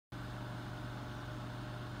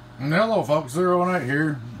Hello folks, 018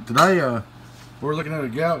 here. Today we're looking at a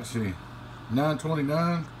Galaxy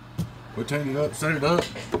 929. We tuned it up, set it up.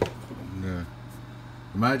 And, the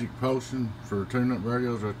magic potion for tuning up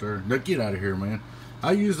radios right there. Now get out of here, man.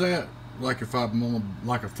 I use that like if I'm on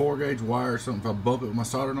like a 4-gauge wire or something. If I bump it with my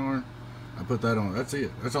soldering iron, I put that on. That's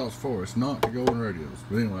it. That's all it's for. It's not to go in radios.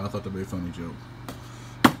 But anyway, I thought that'd be a funny joke.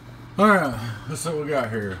 Alright, let's see what we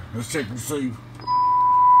got here. Let's check and see.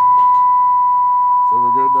 So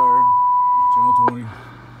we're good there. Channel 20.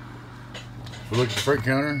 We look at the freight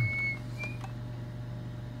counter.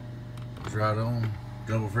 It's right on.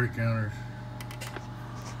 Double freight counters.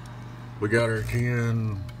 We got our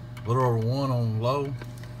 10, a little over 1 on low.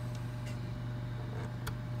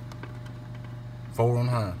 4 on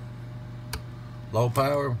high. Low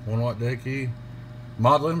power, 1 watt dead key.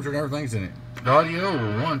 Mod limiter and everything's in it.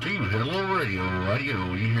 Audio, 1, 2, hello radio,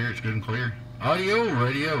 audio. You hear it's good and clear. Audio,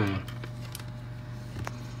 radio.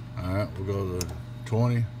 Alright, we'll go to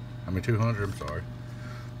 200, I'm sorry.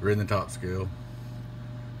 We're in the top scale.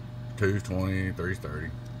 2's 20, 3's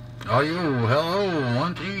 30. Audio, hello,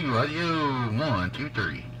 1, 2, audio, 1, 2,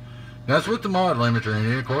 3. That's with the mod limiter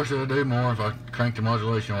in it. Of course, it'll do more if I crank the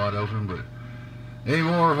modulation wide open, but any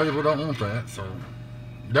more people don't want that, so.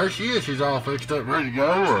 There she is, she's all fixed up, ready to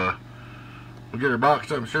go. We'll get her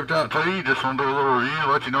boxed up and shipped out to you. Just want to do a little review,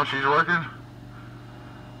 let you know she's working.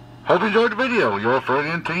 Hope you enjoyed the video. Your Freddy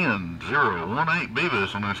and 10-018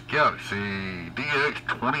 Beavis on this Galaxy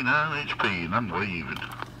DX29 HP, and I'm waving.